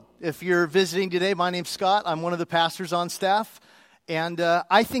If you're visiting today, my name's Scott. I'm one of the pastors on staff. And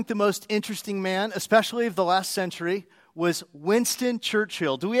I think the most interesting man, especially of the last century, was Winston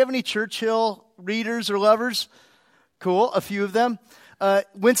Churchill. Do we have any Churchill readers or lovers? Cool, a few of them.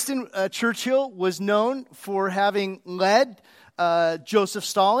 Winston Churchill was known for having led Joseph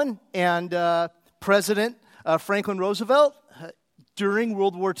Stalin and President Franklin Roosevelt during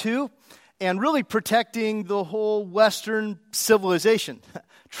World War II and really protecting the whole Western civilization.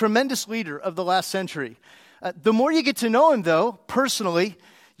 Tremendous leader of the last century. The more you get to know him, though, personally,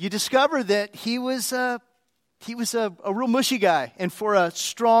 you discover that he was a real mushy guy, and for a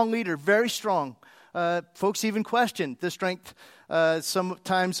strong leader, very strong. Folks even questioned the strength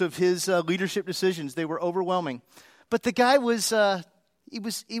sometimes of his leadership decisions. They were overwhelming. But the guy was he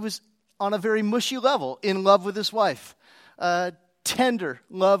was on a very mushy level, in love with his wife, tender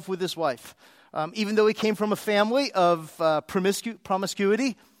love with his wife. Even though he came from a family of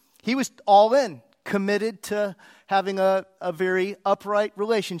promiscuity, he was all in, committed to having a very upright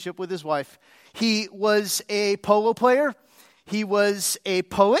relationship with his wife. He was a polo player. He was a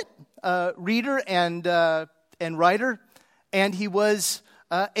poet, reader, and writer. And he was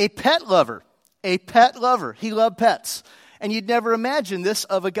a pet lover. A pet lover. He loved pets. And you'd never imagine this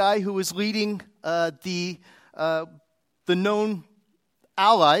of a guy who was leading the known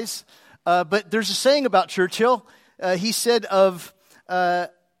allies. But there's a saying about Churchill. He said of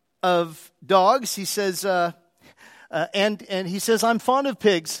dogs, he says, and he says, I'm fond of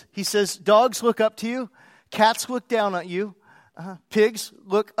pigs. He says, dogs look up to you, cats look down at you, pigs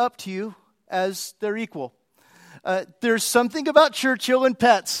look up to you as their equal. There's something about Churchill and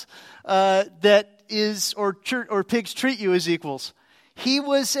pets that is, or pigs treat you as equals. He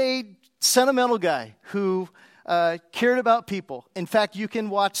was a sentimental guy who cared about people. In fact, you can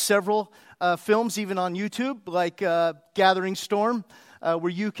watch several films, even on YouTube, like Gathering Storm,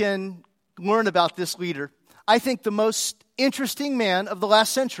 where you can learn about this leader. I think the most interesting man of the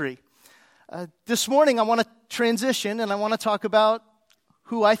last century. This morning, I want to transition, and I want to talk about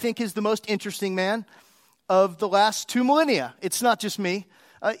who I think is the most interesting man of the last 2 millennia. It's not just me.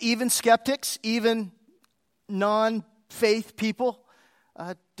 Even skeptics, even non-faith people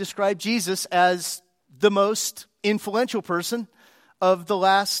describe Jesus as the most influential person of the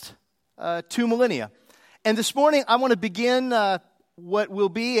last 2 millennia. And this morning, I want to begin what will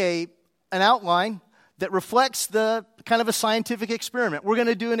be an outline that reflects the kind of a scientific experiment. We're going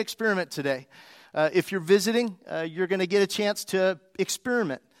to do an experiment today. If you're visiting, you're going to get a chance to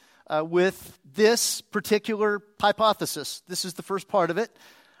experiment with this particular hypothesis. This is the first part of it.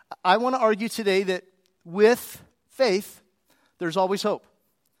 I want to argue today that with faith, there's always hope.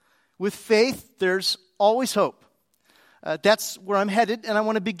 With faith, there's always hope. That's where I'm headed, and I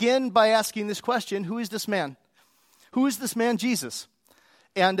want to begin by asking this question: who is this man? Who is this man, Jesus?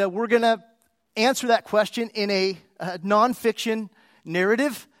 And we're going to answer that question in a nonfiction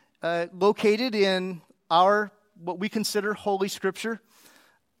narrative located in what we consider Holy Scripture.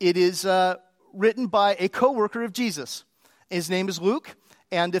 It is written by a co-worker of Jesus. His name is Luke.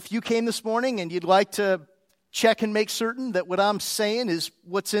 And if you came this morning and you'd like to check and make certain that what I'm saying is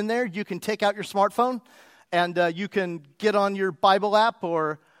what's in there, you can take out your smartphone and you can get on your Bible app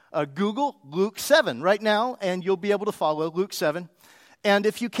or Google Luke 7 right now, and you'll be able to follow Luke 7. And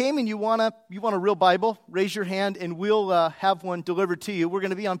if you came and you want a real Bible, raise your hand and we'll have one delivered to you. We're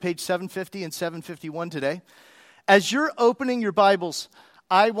going to be on page 750 and 751 today. As you're opening your Bibles,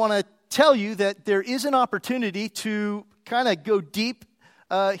 I want to tell you that there is an opportunity to kind of go deep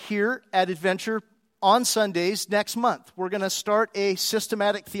here at Adventure on Sundays next month. We're going to start a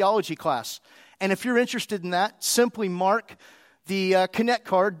systematic theology class. And if you're interested in that, simply mark the Connect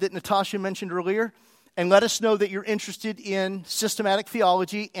card that Natasha mentioned earlier and let us know that you're interested in systematic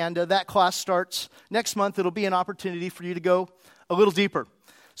theology, and that class starts next month. It'll be an opportunity for you to go a little deeper.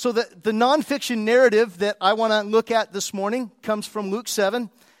 So the nonfiction narrative that I want to look at this morning comes from Luke 7,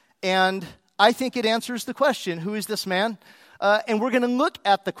 and I think it answers the question, who is this man? And we're going to look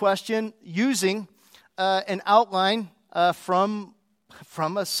at the question using an outline from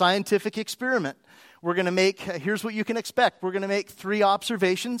a scientific experiment. We're going to make, here's what you can expect. We're going to make 3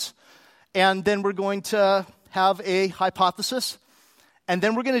 observations, and then we're going to have a hypothesis, and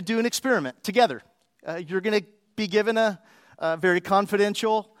then we're going to do an experiment together. You're going to be given a very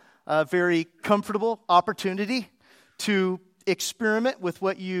confidential, very comfortable opportunity to experiment with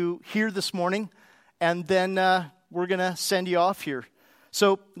what you hear this morning, and then we're going to send you off here.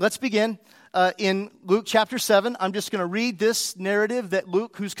 So let's begin. In Luke chapter 7, I'm just going to read this narrative that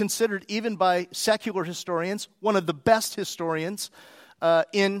Luke, who's considered even by secular historians one of the best historians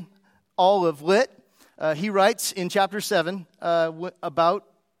in all of Lit, he writes in chapter 7 about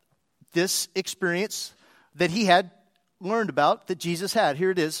this experience that he had learned about, that Jesus had.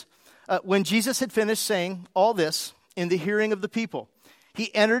 Here it is. When Jesus had finished saying all this in the hearing of the people,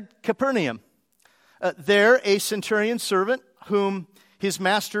 he entered Capernaum. There a centurion servant, whom his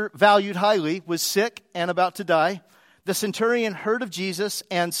master valued highly, was sick and about to die. The centurion heard of Jesus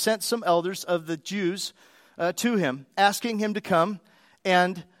and sent some elders of the Jews to him, asking him to come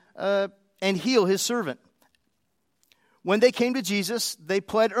and heal his servant. When they came to Jesus, they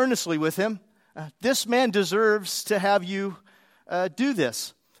pled earnestly with him, "This man deserves to have you do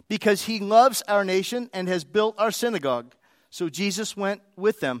this, because he loves our nation and has built our synagogue." So Jesus went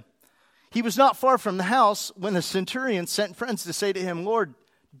with them. He was not far from the house when the centurion sent friends to say to him, "Lord,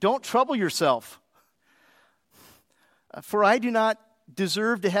 don't trouble yourself, for I do not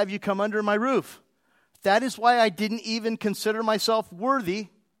deserve to have you come under my roof. That is why I didn't even consider myself worthy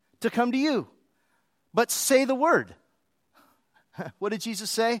to come to you. But say the word." What did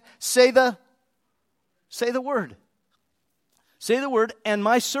Jesus say? Say the word. Say the word, and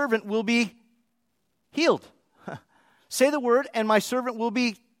my servant will be healed. Say the word, and my servant will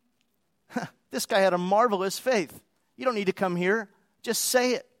be... This guy had a marvelous faith. You don't need to come here. Just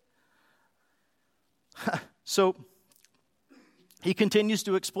say it. So he continues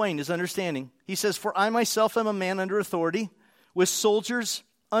to explain his understanding. He says, "For I myself am a man under authority, with soldiers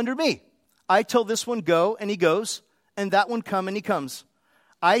under me. I tell this one, go, and he goes, and that one, come, and he comes.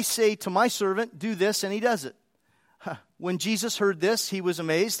 I say to my servant, do this, and he does it." When Jesus heard this, he was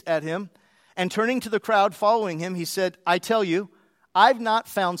amazed at him, and turning to the crowd following him, he said, "I tell you, I've not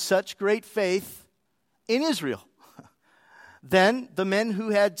found such great faith in Israel." Then the men who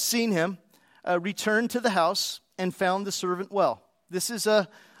had seen him returned to the house and found the servant well. This is a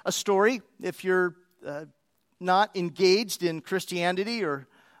story, if you're not engaged in Christianity or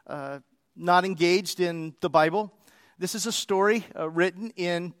not engaged in the Bible. This is a story written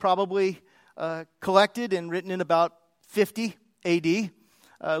in probably collected and written in about 50 A.D.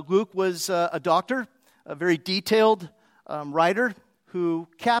 Luke was a doctor, a very detailed writer who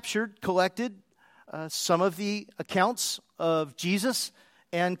collected some of the accounts of Jesus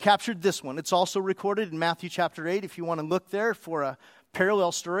and captured this one. It's also recorded in Matthew chapter 8 if you want to look there for a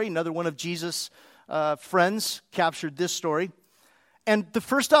parallel story. Another one of Jesus' friends captured this story. And the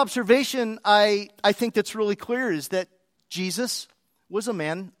first observation I think that's really clear is that Jesus was a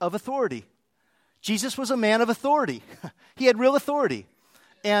man of authority. Jesus was a man of authority. He had real authority.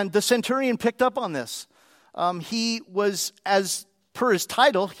 And the centurion picked up on this. He was, as per his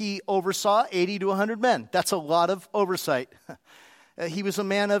title, he oversaw 80 to 100 men. That's a lot of oversight. He was a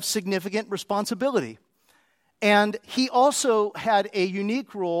man of significant responsibility. And he also had a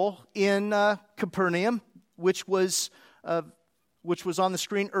unique role in Capernaum, which was on the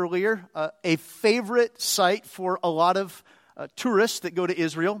screen earlier, a favorite site for a lot of tourists that go to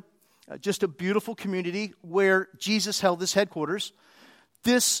Israel. Just a beautiful community where Jesus held his headquarters.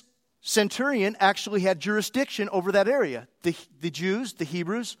 This centurion actually had jurisdiction over that area. The Jews, the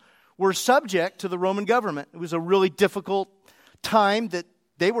Hebrews, were subject to the Roman government. It was a really difficult time that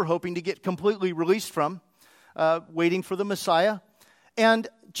they were hoping to get completely released from, waiting for the Messiah. And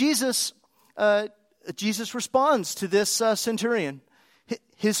Jesus responds to this centurion.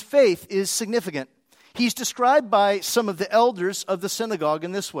 His faith is significant. He's described by some of the elders of the synagogue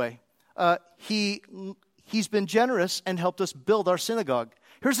in this way. He's been generous and helped us build our synagogue.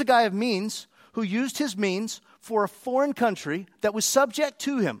 Here's a guy of means who used his means for a foreign country that was subject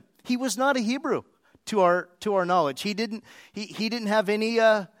to him. He was not a Hebrew, to our knowledge. He didn't have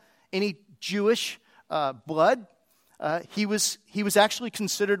any Jewish blood. He was actually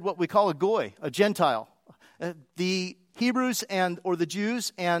considered what we call a goy, a Gentile. The Hebrews or the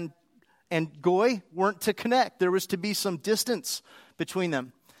Jews and goy weren't to connect. There was to be some distance between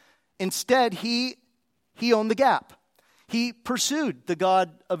them. Instead, he owned the gap. He pursued the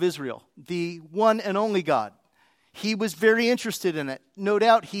God of Israel, the one and only God. He was very interested in it. No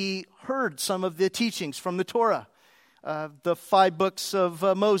doubt he heard some of the teachings from the Torah, the 5 books of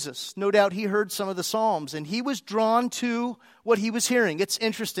Moses. No doubt he heard some of the Psalms, and he was drawn to what he was hearing. It's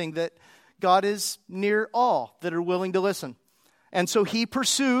interesting that God is near all that are willing to listen. And so he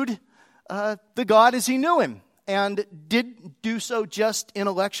pursued the God as he knew him, and didn't do so just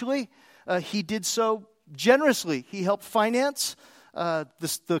intellectually. He did so generously. He helped finance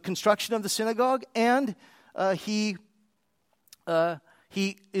the construction of the synagogue, and he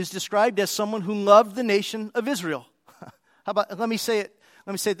is described as someone who loved the nation of Israel. Let me say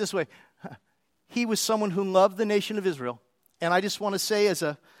it this way. He was someone who loved the nation of Israel. And I just want to say,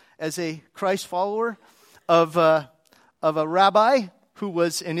 as a Christ follower of a rabbi who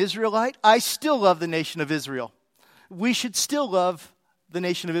was an Israelite, I still love the nation of Israel. We should still love the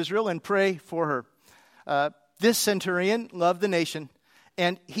nation of Israel and pray for her. This centurion loved the nation,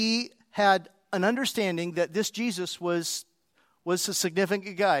 and he had an understanding that this Jesus was a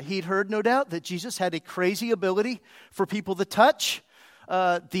significant guy. He'd heard, no doubt, that Jesus had a crazy ability for people to touch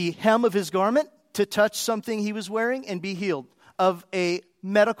the hem of his garment, to touch something he was wearing and be healed of a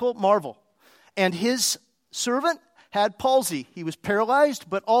medical marvel. And his servant had palsy. He was paralyzed,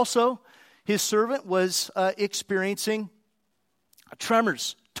 but also his servant was experiencing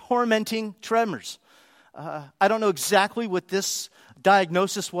tremors, tormenting tremors. I don't know exactly what this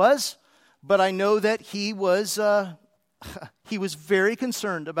diagnosis was, but I know that he was very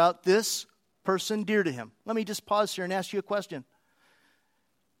concerned about this person dear to him. Let me just pause here and ask you a question.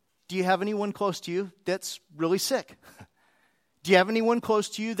 Do you have anyone close to you that's really sick? Do you have anyone close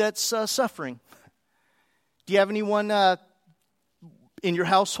to you that's suffering? Do you have anyone in your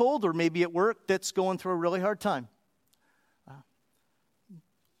household or maybe at work that's going through a really hard time?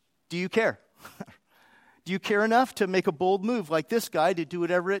 Do you care? Do you care enough to make a bold move like this guy to do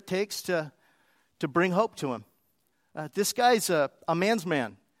whatever it takes to bring hope to him? This guy's a man's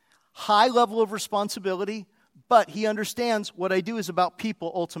man. High level of responsibility, but he understands what I do is about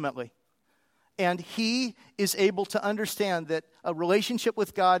people ultimately. And he is able to understand that a relationship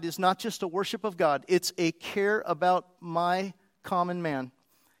with God is not just a worship of God. It's a care about my common man,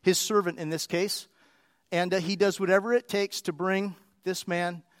 his servant in this case. And he does whatever it takes to bring this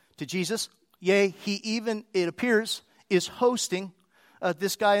man to Jesus. Yea, he even, it appears, is hosting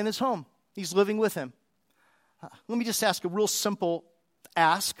this guy in his home. He's living with him. Let me just ask a real simple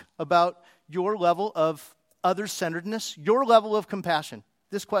ask about your level of other-centeredness, your level of compassion.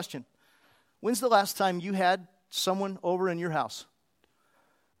 This question: when's the last time you had someone over in your house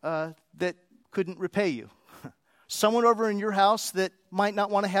that couldn't repay you? Someone over in your house that might not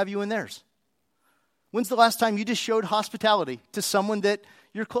want to have you in theirs? When's the last time you just showed hospitality to someone that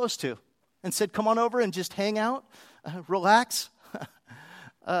you're close to and said, come on over and just hang out, relax,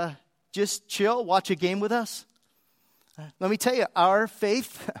 just chill, watch a game with us? Let me tell you, our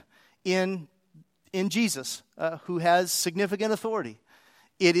faith in Jesus, who has significant authority,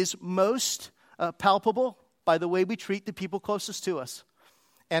 it is most palpable by the way we treat the people closest to us.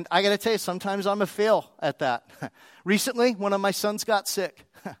 And I got to tell you, sometimes I'm a fail at that. Recently, one of my sons got sick.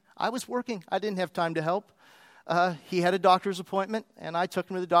 I was working. I didn't have time to help. He had a doctor's appointment, and I took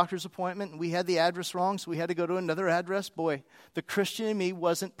him to the doctor's appointment, and we had the address wrong, so we had to go to another address. Boy, the Christian in me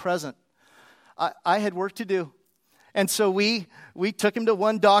wasn't present. I had work to do. And so we took him to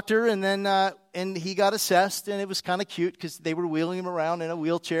one doctor, and then and he got assessed, and it was kind of cute because they were wheeling him around in a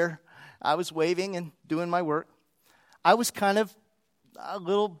wheelchair. I was waving and doing my work. I was kind of a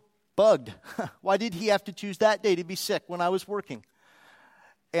little bugged. Why did he have to choose that day to be sick when I was working?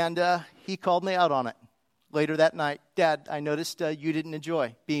 And he called me out on it later that night. Dad, I noticed you didn't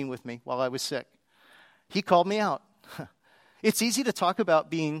enjoy being with me while I was sick. He called me out. It's easy to talk about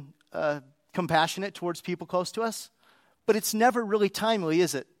being compassionate towards people close to us, but it's never really timely,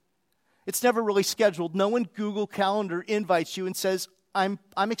 is it? It's never really scheduled. No one Google Calendar invites you and says, I'm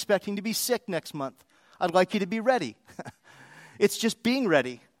expecting to be sick next month. I'd like you to be ready. It's just being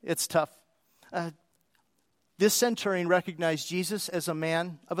ready. It's tough. This centurion recognized Jesus as a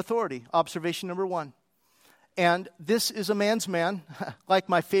man of authority. Observation number one. And this is a man's man, like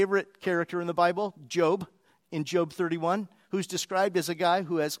my favorite character in the Bible, Job, in Job 31, who's described as a guy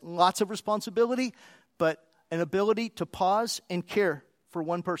who has lots of responsibility, but an ability to pause and care for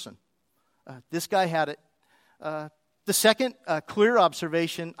one person. This guy had it. The second clear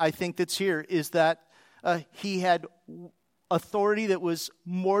observation I think that's here is that he had authority that was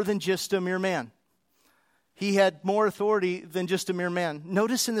more than just a mere man. He had more authority than just a mere man.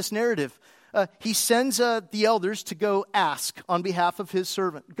 Notice in this narrative, he sends the elders to go ask on behalf of his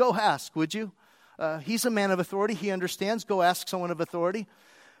servant. Go ask, would you? He's a man of authority. He understands. Go ask someone of authority.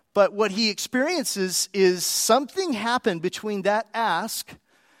 But what he experiences is something happened between that ask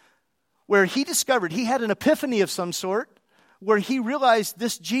where he discovered, he had an epiphany of some sort, where he realized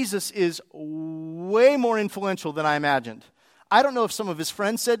this Jesus is way more influential than I imagined. I don't know if some of his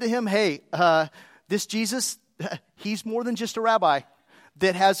friends said to him, hey, this Jesus, he's more than just a rabbi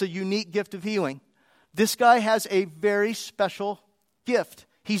that has a unique gift of healing. This guy has a very special gift.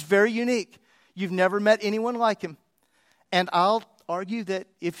 He's very unique. You've never met anyone like him. And I'll argue that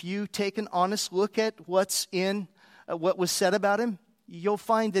if you take an honest look at what's in what was said about him, you'll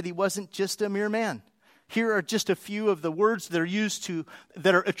find that he wasn't just a mere man. Here are just a few of the words that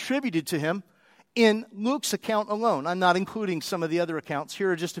are attributed to him in Luke's account alone. I'm not including some of the other accounts.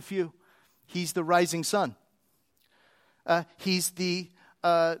 Here are just a few. He's the rising sun. He's the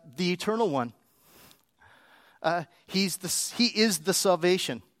eternal one. He is the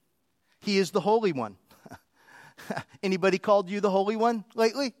salvation. He is the Holy One. Anybody called you the Holy One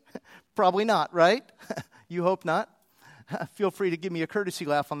lately? Probably not, right? You hope not. Feel free to give me a courtesy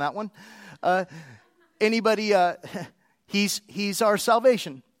laugh on that one. Anybody? He's our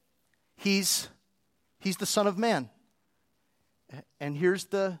salvation. He's the Son of Man. And here's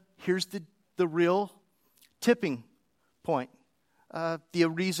the real tipping point. The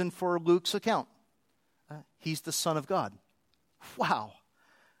reason for Luke's account. He's the Son of God. Wow.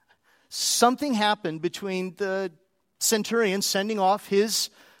 Something happened between the centurion sending off his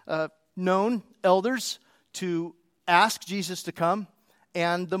known elders to ask Jesus to come,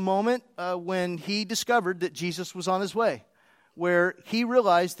 and the moment when he discovered that Jesus was on his way, where he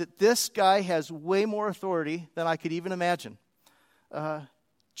realized that this guy has way more authority than I could even imagine.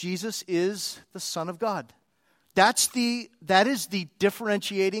 Jesus is the Son of God. That is the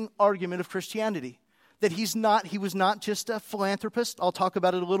differentiating argument of Christianity. That he was not just a philanthropist. I'll talk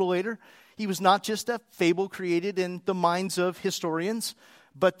about it a little later. He was not just a fable created in the minds of historians,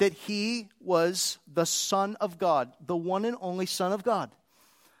 but that he was the Son of God, the one and only Son of God.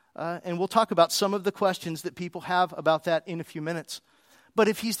 And we'll talk about some of the questions that people have about that in a few minutes. But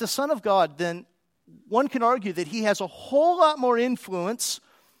if he's the Son of God, then one can argue that he has a whole lot more influence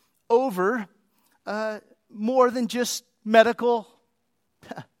over more than just medical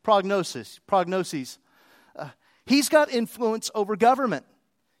prognoses. He's got influence over government.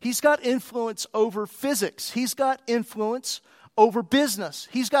 He's got influence over physics. He's got influence over business.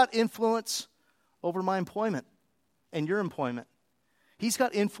 He's got influence over my employment and your employment. He's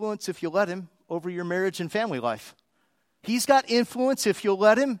got influence, if you let him, over your marriage and family life. He's got influence, if you'll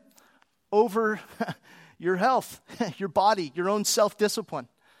let him, over your health, your body, your own self-discipline.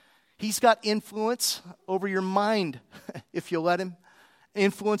 He's got influence over your mind, if you'll let him.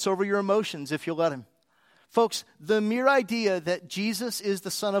 Influence over your emotions, if you'll let him. Folks, the mere idea that Jesus is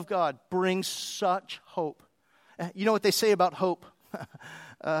the Son of God brings such hope. You know what they say about hope?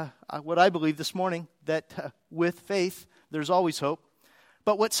 What I believe this morning, that with faith, there's always hope.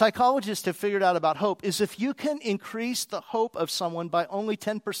 But what psychologists have figured out about hope is if you can increase the hope of someone by only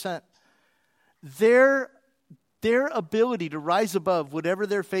 10%, their ability to rise above whatever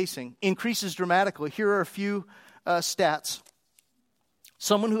they're facing increases dramatically. Here are a few stats.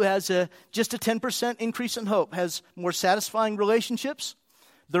 Someone who has just a 10% increase in hope has more satisfying relationships.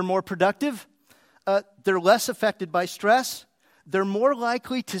 They're more productive. They're less affected by stress. They're more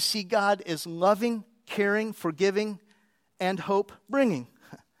likely to see God as loving, caring, forgiving, and hope-bringing.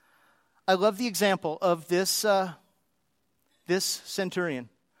 I love the example of this centurion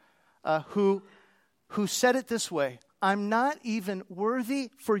who said it this way: I'm not even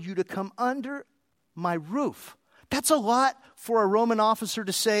worthy for you to come under my roof. That's a lot for a Roman officer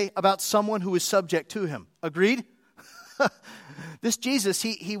to say about someone who is subject to him. Agreed? This Jesus,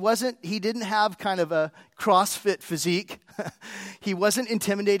 he didn't have kind of a CrossFit physique. He wasn't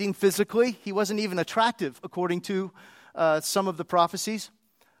intimidating physically. He wasn't even attractive, according to some of the prophecies.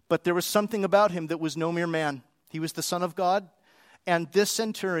 But there was something about him that was no mere man. He was the Son of God, and this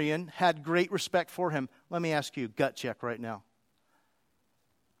centurion had great respect for him. Let me ask you, gut check right now.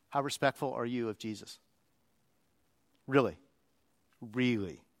 How respectful are you of Jesus? Really?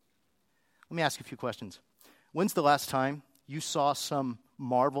 Really? Let me ask you a few questions. When's the last time you saw some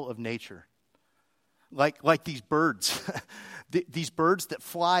marvel of nature? Like these birds. These birds that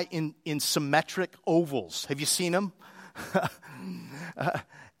fly in symmetric ovals. Have you seen them?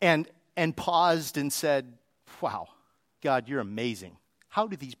 And paused and said, wow, God, you're amazing. How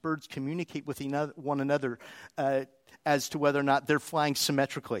do these birds communicate with one another as to whether or not they're flying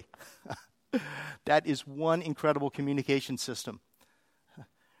symmetrically? That is one incredible communication system.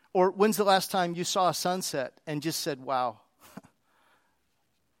 Or when's the last time you saw a sunset and just said, wow,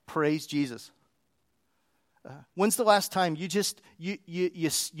 praise Jesus? When's the last time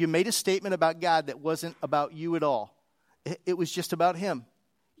you made a statement about God that wasn't about you at all? It was just about him.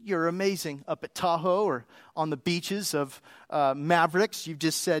 You're amazing. Up at Tahoe or on the beaches of Mavericks, you've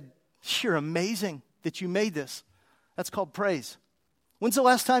just said, you're amazing that you made this. That's called praise. When's the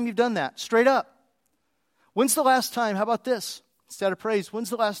last time you've done that? Straight up. When's the last time, how about this? Instead of praise, when's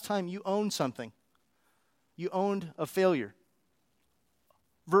the last time you owned something? You owned a failure.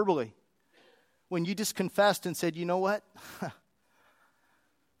 Verbally. When you just confessed and said, you know what?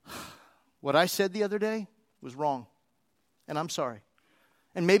 What I said the other day was wrong. And I'm sorry.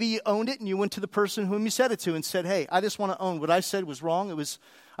 And maybe you owned it and you went to the person whom you said it to and said, hey, I just want to own what I said was wrong.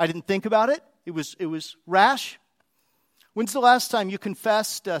 I didn't think about it. It was rash. When's the last time you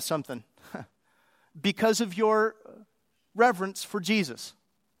confessed something because of your reverence for Jesus?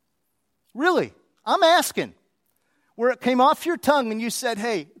 Really? I'm asking. where it came off your tongue and you said,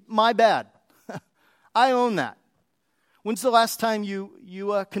 hey, my bad. I own that. When's the last time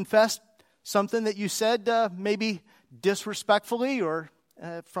you confessed something that you said maybe disrespectfully or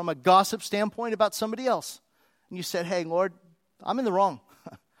from a gossip standpoint about somebody else? And you said, hey, Lord, I'm in the wrong.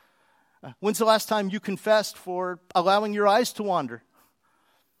 When's the last time you confessed for allowing your eyes to wander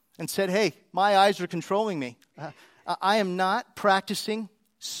and said, hey, my eyes are controlling me. I am not practicing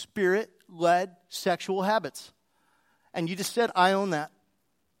spirit-led sexual habits. And you just said, I own that.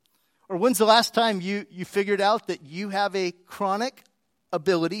 Or when's the last time you figured out that you have a chronic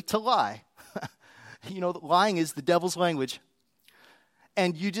ability to lie? You know, lying is the devil's language.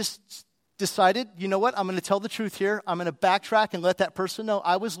 And you just decided, you know what, I'm going to tell the truth here. I'm going to backtrack and let that person know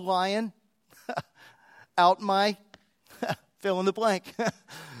I was lying out my fill in the blank.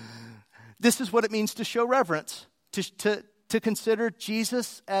 This is what it means to show reverence, to consider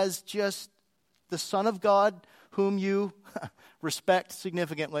Jesus as just the Son of God whom you respect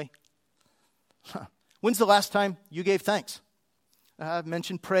significantly. When's the last time you gave thanks? I've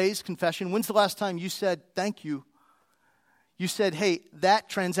mentioned praise, confession. When's the last time you said thank you? You said, hey, that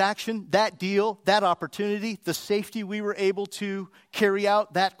transaction, that deal, that opportunity, the safety we were able to carry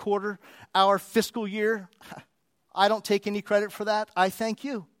out that quarter, our fiscal year, I don't take any credit for that. I thank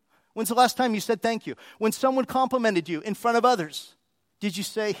you. When's the last time you said thank you? When someone complimented you in front of others, did you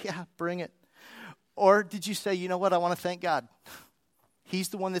say, yeah, bring it? Or did you say, you know what, I want to thank God. He's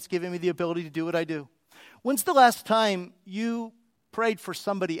the one that's given me the ability to do what I do. When's the last time you prayed for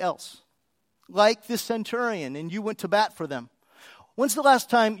somebody else? Like this centurion, and you went to bat for them. When's the last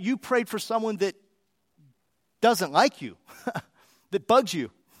time you prayed for someone that doesn't like you, that bugs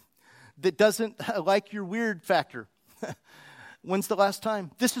you, that doesn't like your weird factor? When's the last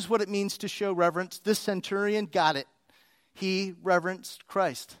time? This is what it means to show reverence. This centurion got it. He reverenced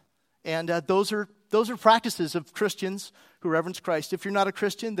Christ. And those are practices of Christians who reverence Christ. If you're not a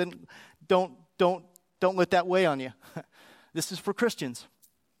Christian, then don't let that weigh on you. This is for Christians.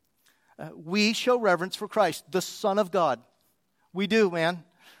 We show reverence for Christ, the Son of God. We do, man.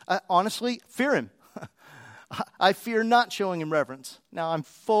 Honestly, fear him. I fear not showing him reverence. Now, I'm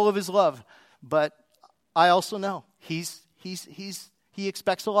full of his love, but I also know he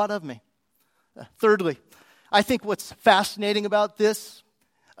expects a lot of me. Thirdly, I think what's fascinating about this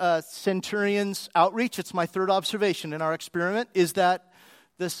centurion's outreach, it's my third observation in our experiment, is that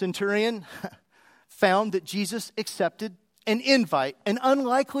the centurion found that Jesus accepted an invite, an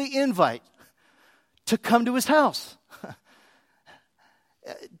unlikely invite, to come to his house.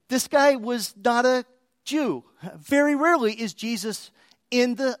 This guy was not a Jew. Very rarely is Jesus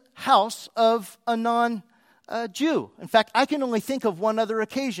in the house of a non-Jew. In fact, I can only think of one other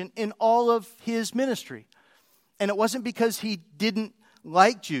occasion in all of his ministry. And it wasn't because he didn't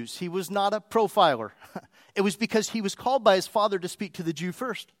like Jews. He was not a profiler. It was because he was called by his father to speak to the Jew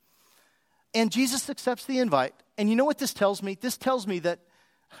first. And Jesus accepts the invite. And you know what this tells me? This tells me that,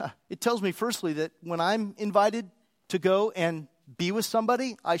 it tells me firstly that when I'm invited to go and be with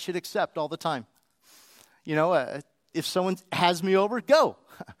somebody, I should accept all the time. You know, if someone has me over, go.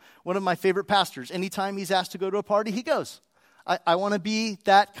 One of my favorite pastors, anytime he's asked to go to a party, he goes. I want to be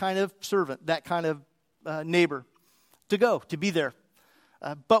that kind of servant, that kind of neighbor, to go, to be there.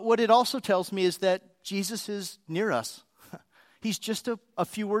 But what it also tells me is that Jesus is near us. He's just a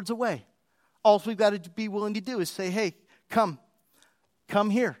few words away. All we've got to be willing to do is say, hey, come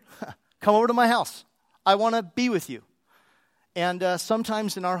here. Come over to my house. I want to be with you. And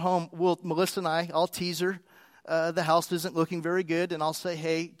sometimes in our home, Melissa and I'll tease her. The house isn't looking very good. And I'll say,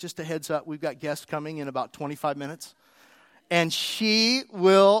 hey, just a heads up, we've got guests coming in about 25 minutes. And she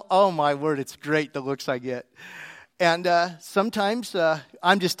will, oh my word, it's great, the looks I get. And sometimes,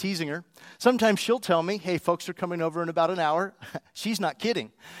 I'm just teasing her. Sometimes she'll tell me, hey, folks are coming over in about an hour. She's not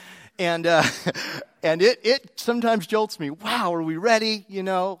kidding. And it sometimes jolts me. Wow, are we ready? You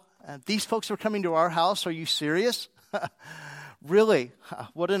know, these folks are coming to our house. Are you serious? Really,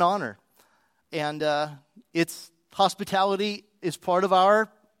 what an honor. And it's hospitality is part of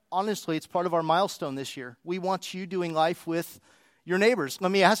honestly, it's part of our milestone this year. We want you doing life with your neighbors. Let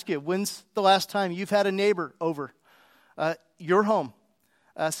me ask you, when's the last time you've had a neighbor over your home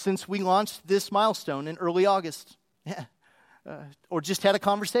since we launched this milestone in early August? Yeah. Or just had a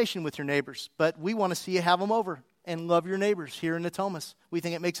conversation with your neighbors. But we want to see you have them over and love your neighbors here in Natomas. We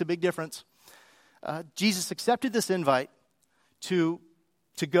think it makes a big difference. Jesus accepted this invite to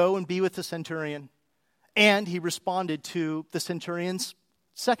go and be with the centurion. And he responded to the centurion's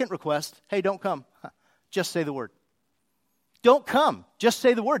second request. Hey, don't come. Just say the word. Don't come. Just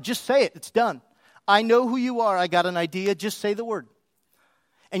say the word. Just say it. It's done. I know who you are. I got an idea. Just say the word.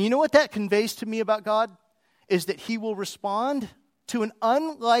 And you know what that conveys to me about God? is that he will respond to an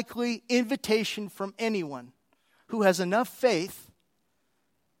unlikely invitation from anyone who has enough faith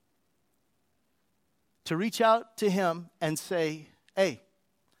to reach out to him and say, hey,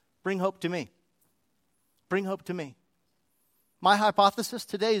 bring hope to me. Bring hope to me. My hypothesis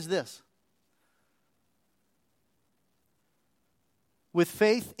today is this. With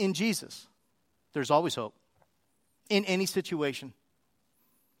faith in Jesus, there's always hope in any situation.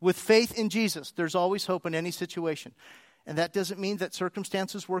 With faith in Jesus, there's always hope in any situation. And that doesn't mean that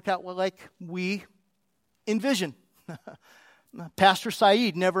circumstances work out like we envision. Pastor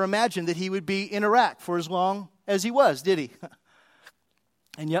Saeed never imagined that he would be in Iraq for as long as he was, did he?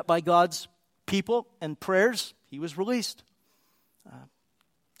 And yet by God's people and prayers, he was released.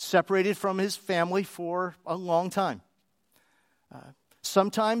 Separated from his family for a long time.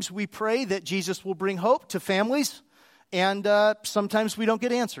 Sometimes we pray that Jesus will bring hope to families, and sometimes we don't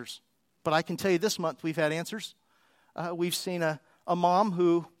get answers. But I can tell you this month we've had answers. We've seen a mom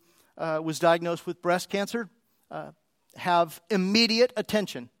who was diagnosed with breast cancer have immediate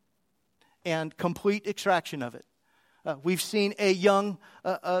attention and complete extraction of it. We've seen a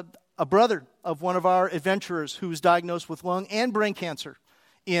brother of one of our adventurers who was diagnosed with lung and brain cancer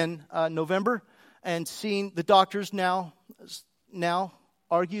in November, and seen the doctors now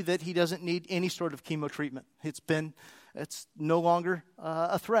argue that he doesn't need any sort of chemo treatment. It's no longer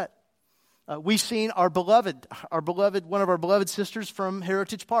a threat. We've seen one of our beloved sisters from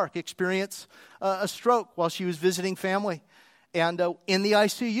Heritage Park experience a stroke while she was visiting family, and in the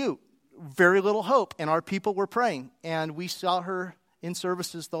ICU, very little hope. And our people were praying, and we saw her in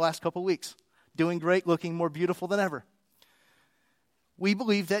services the last couple weeks, doing great, looking more beautiful than ever. We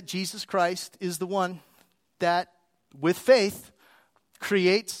believe that Jesus Christ is the one that, with faith,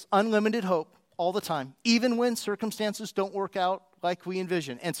 creates unlimited hope all the time, even when circumstances don't work out like we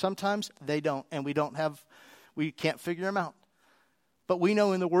envision. And sometimes they don't, and we can't figure them out. But we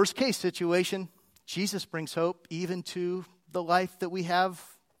know in the worst case situation, Jesus brings hope even to the life that we have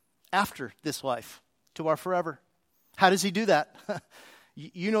after this life, to our forever. How does he do that?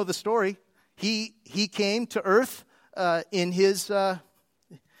 You know the story. He came to earth in a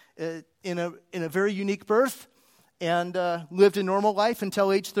very unique birth, and lived a normal life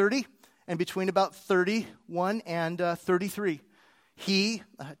until age 30, and between about 31 and 33, he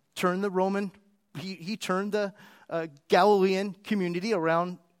turned the Galilean community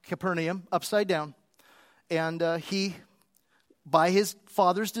around Capernaum upside down, and he, by his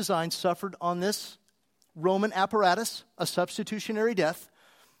Father's design, suffered on this Roman apparatus, a substitutionary death,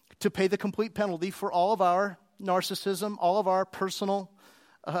 to pay the complete penalty for all of our narcissism, all of our personal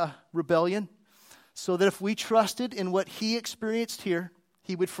rebellion, so that if we trusted in what he experienced here,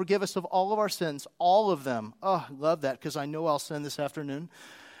 he would forgive us of all of our sins, all of them. Oh, I love that, because I know I'll sin this afternoon.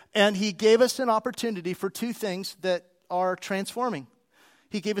 And he gave us an opportunity for two things that are transforming.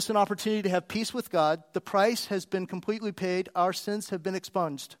 He gave us an opportunity to have peace with God. The price has been completely paid. Our sins have been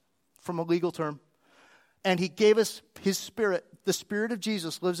expunged, from a legal term. And he gave us his Spirit. The Spirit of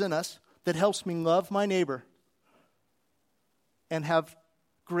Jesus lives in us that helps me love my neighbor and have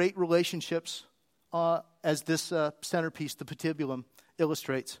great relationships, as this centerpiece, the patibulum,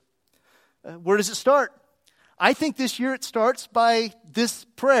 illustrates. Where does it start? I think this year it starts by this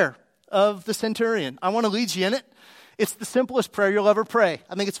prayer of the centurion. I want to lead you in it. It's the simplest prayer you'll ever pray.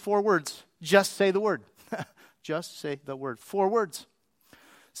 I think it's 4 words. Just say the word. Just say the word. 4 words.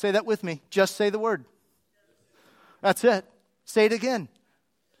 Say that with me. Just say the word. That's it. Say it again.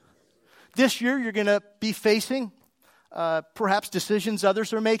 This year you're going to be facing perhaps decisions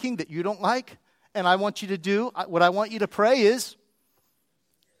others are making that you don't like. And I want you to do, what I want you to pray is,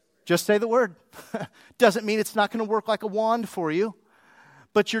 just say the word. Doesn't mean it's not going to work like a wand for you,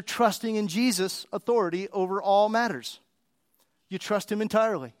 but you're trusting in Jesus' authority over all matters. You trust him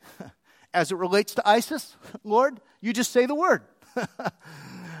entirely. As it relates to ISIS, Lord, you just say the word.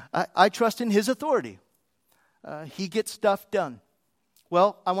 I trust in his authority. He gets stuff done.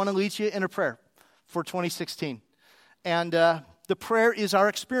 Well, I want to lead you in a prayer for 2016. And the prayer is our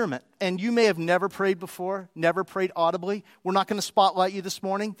experiment. And you may have never prayed before, never prayed audibly. We're not going to spotlight you this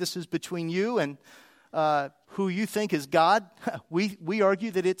morning. This is between you and who you think is God. We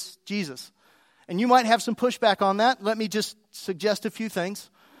argue that it's Jesus. And you might have some pushback on that. Let me just suggest a few things.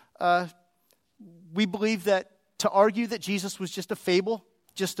 We believe that to argue that Jesus was just a fable,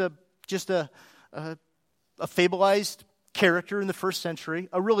 just a fableized character in the first century,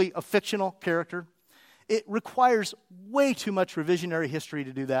 a fictional character, it requires way too much revisionary history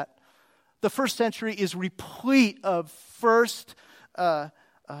to do that. The first century is replete of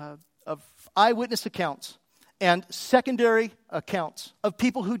eyewitness accounts and secondary accounts of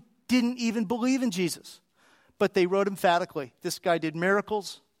people who didn't even believe in Jesus. but they wrote emphatically, this guy did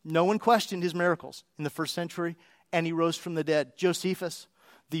miracles. No one questioned his miracles in the first century, and he rose from the dead. Josephus,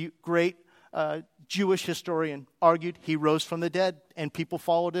 the great Jewish historian, argued he rose from the dead, and people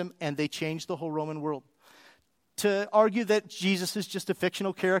followed him, and they changed the whole Roman world. To argue that Jesus is just a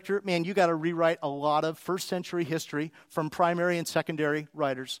fictional character, man, you got to rewrite a lot of first century history from primary and secondary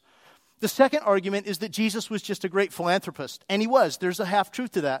writers. The second argument is that Jesus was just a great philanthropist, and he was. There's a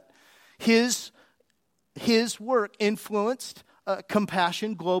half-truth to that. His work influenced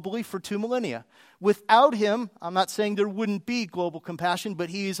compassion globally for 2 millennia. Without him, I'm not saying there wouldn't be global compassion, but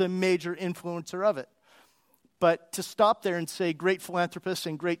he is a major influencer of it. But to stop there and say great philanthropist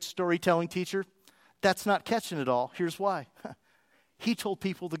and great storytelling teacher, that's not catching it all. Here's why. He told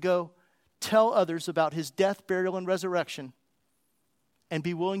people to go tell others about his death, burial, and resurrection, and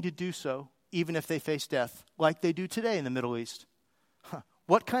be willing to do so even if they face death, like they do today in the Middle East.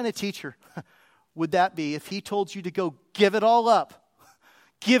 What kind of teacher would that be if he told you to go give it all up?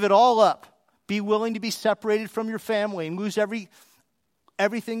 Give it all up. Be willing to be separated from your family and lose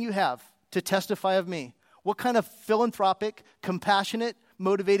everything you have to testify of me. What kind of philanthropic, compassionate,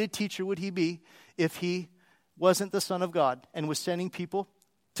 motivated teacher would he be if he wasn't the Son of God and was sending people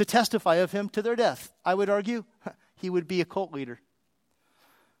to testify of him to their death? I would argue he would be a cult leader.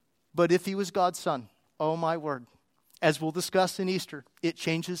 But if he was God's Son, oh my word, as we'll discuss in Easter, it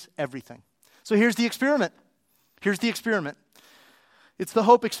changes everything. So here's the experiment. Here's the experiment. It's the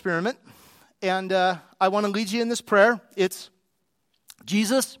hope experiment. And I want to lead you in this prayer. It's,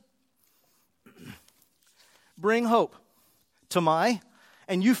 Jesus, bring hope to my,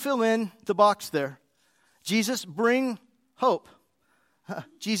 and you fill in the box there. Jesus, bring hope.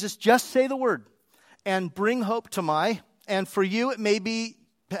 Jesus, just say the word and bring hope to my. And for you, it may be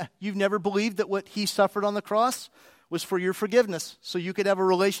you've never believed that what he suffered on the cross was for your forgiveness, so you could have a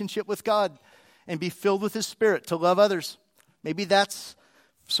relationship with God and be filled with his Spirit to love others. Maybe that's,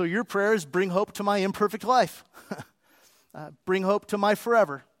 so your prayer is bring hope to my imperfect life. Bring hope to my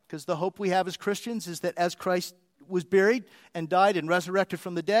forever. Because the hope we have as Christians is that as Christ was buried and died and resurrected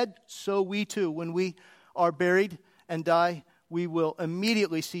from the dead, so we too, when we are buried and die, we will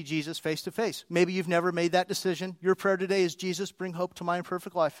immediately see Jesus face to face. Maybe you've never made that decision. Your prayer today is, Jesus, bring hope to my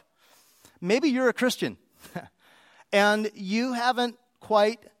imperfect life. Maybe you're a Christian and you haven't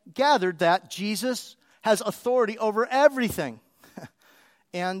quite gathered that Jesus has authority over everything.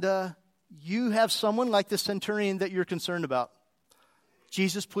 And you have someone like the centurion that you're concerned about.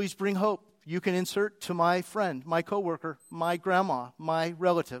 Jesus, please bring hope. You can insert to my friend, my coworker, my grandma, my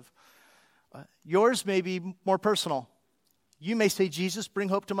relative. Yours may be more personal. You may say, Jesus, bring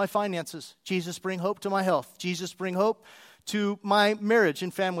hope to my finances. Jesus, bring hope to my health. Jesus, bring hope to my marriage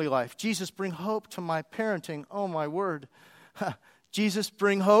and family life. Jesus, bring hope to my parenting. Oh, my word. Jesus,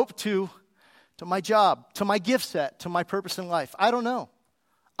 bring hope to my job, to my gift set, to my purpose in life. I don't know.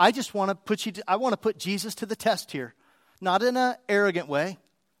 I just want to put Jesus to the test here. Not in an arrogant way.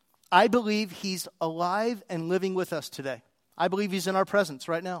 I believe he's alive and living with us today. I believe he's in our presence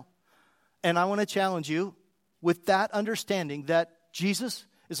right now. And I want to challenge you with that understanding that Jesus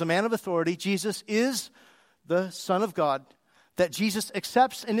is a man of authority. Jesus is the Son of God. That Jesus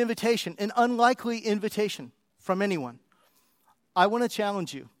accepts an invitation, an unlikely invitation from anyone. I want to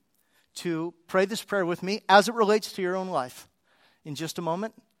challenge you to pray this prayer with me as it relates to your own life in just a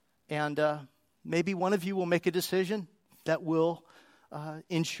moment. And maybe one of you will make a decision that will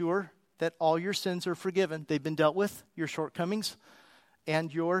ensure that all your sins are forgiven. They've been dealt with, your shortcomings,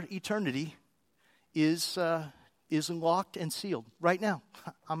 and your eternity is locked and sealed right now.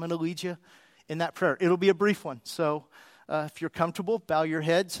 I'm going to lead you in that prayer. It'll be a brief one. So if you're comfortable, bow your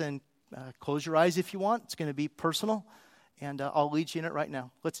heads and close your eyes if you want. It's going to be personal, and I'll lead you in it right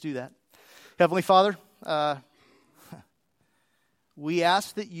now. Let's do that. Heavenly Father, we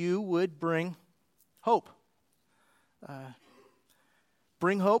ask that you would bring hope.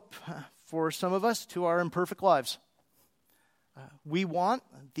 Bring hope for some of us to our imperfect lives. We want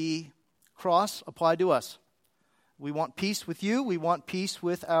the cross applied to us. We want peace with you. We want peace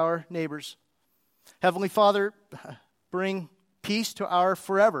with our neighbors. Heavenly Father, bring peace to our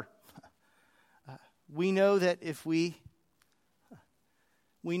forever. We know that we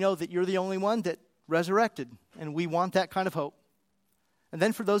know that you're the only one that resurrected, and we want that kind of hope. And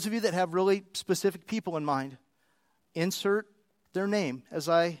then for those of you that have really specific people in mind, insert their name as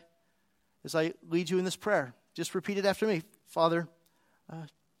I lead you in this prayer. Just repeat it after me. Father,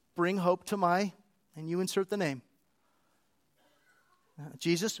 bring hope to my, and you insert the name.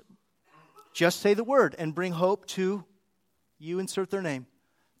 Jesus, just say the word and bring hope to, you insert their name.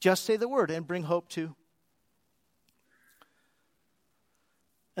 Just say the word and bring hope to.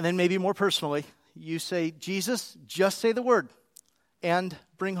 And then maybe more personally, you say, Jesus, just say the word and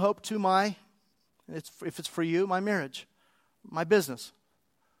bring hope to my, if it's for you, my marriage, my business,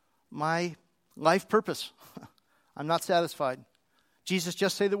 my life purpose. I'm not satisfied. Jesus,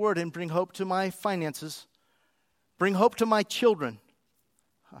 just say the word and bring hope to my finances. Bring hope to my children.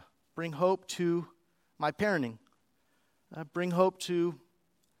 Bring hope to my parenting. Bring hope to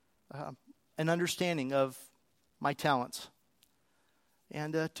an understanding of my talents.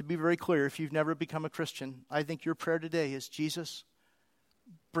 And to be very clear, if you've never become a Christian, I think your prayer today is, Jesus,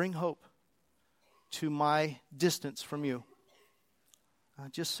 bring hope to my distance from you.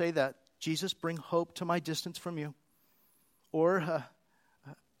 Just say that. Jesus, bring hope to my distance from you. Or,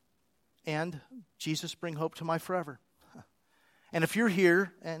 and Jesus, bring hope to my forever. And if you're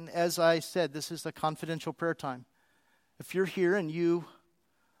here, and as I said, this is a confidential prayer time. If you're here and you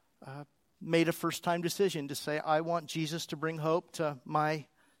made a first-time decision to say, I want Jesus to bring hope to my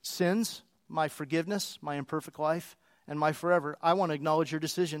sins, my forgiveness, my imperfect life, and my forever, I want to acknowledge your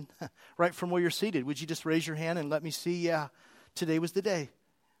decision right from where you're seated. Would you just raise your hand and let me see? Yeah, today was the day.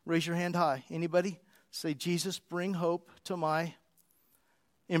 Raise your hand high. Anybody? Say, Jesus, bring hope to my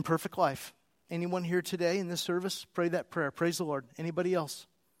imperfect life. Anyone here today in this service? Pray that prayer. Praise the Lord. Anybody else?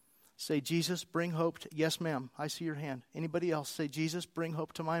 Say, Jesus, bring hope to... Yes, ma'am. I see your hand. Anybody else? Say, Jesus, bring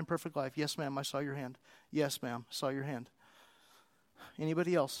hope to my imperfect life. Yes, ma'am. I saw your hand. Yes, ma'am. I saw your hand.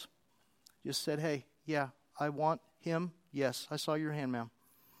 Anybody else? Just said, hey, yeah, I want him. Yes, I saw your hand, ma'am.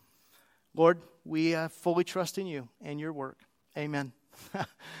 Lord, we fully trust in you and your work. Amen.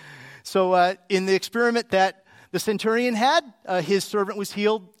 So in the experiment that the centurion had, his servant was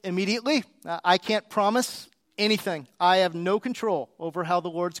healed immediately. I can't promise anything. I have no control over how the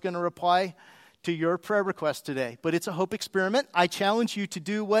Lord's going to reply to your prayer request today. But it's a hope experiment. I challenge you to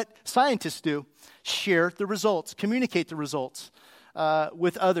do what scientists do. Share the results. Communicate the results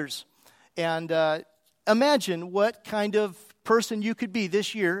with others. And imagine what kind of person you could be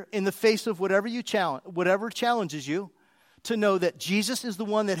this year in the face of whatever challenges you, to know that Jesus is the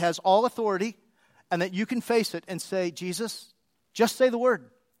one that has all authority and that you can face it and say, Jesus, just say the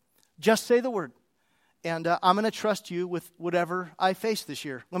word. Just say the word. And I'm going to trust you with whatever I face this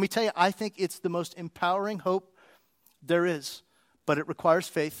year. Let me tell you, I think it's the most empowering hope there is. But it requires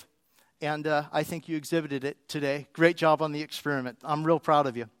faith. And I think you exhibited it today. Great job on the experiment. I'm real proud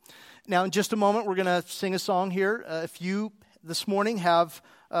of you. Now, in just a moment, we're going to sing a song here. If you this morning have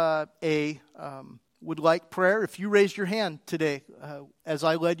would like prayer, if you raised your hand today as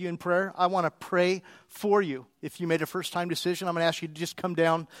I led you in prayer, I want to pray for you. If you made a first-time decision, I'm going to ask you to just come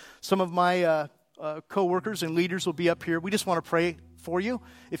down. Some of my co-workers and leaders will be up here. We just want to pray for you.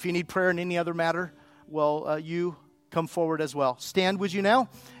 If you need prayer in any other matter, well, you come forward as well. Stand, would you now?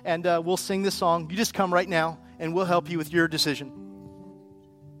 And we'll sing this song. You just come right now, and we'll help you with your decision.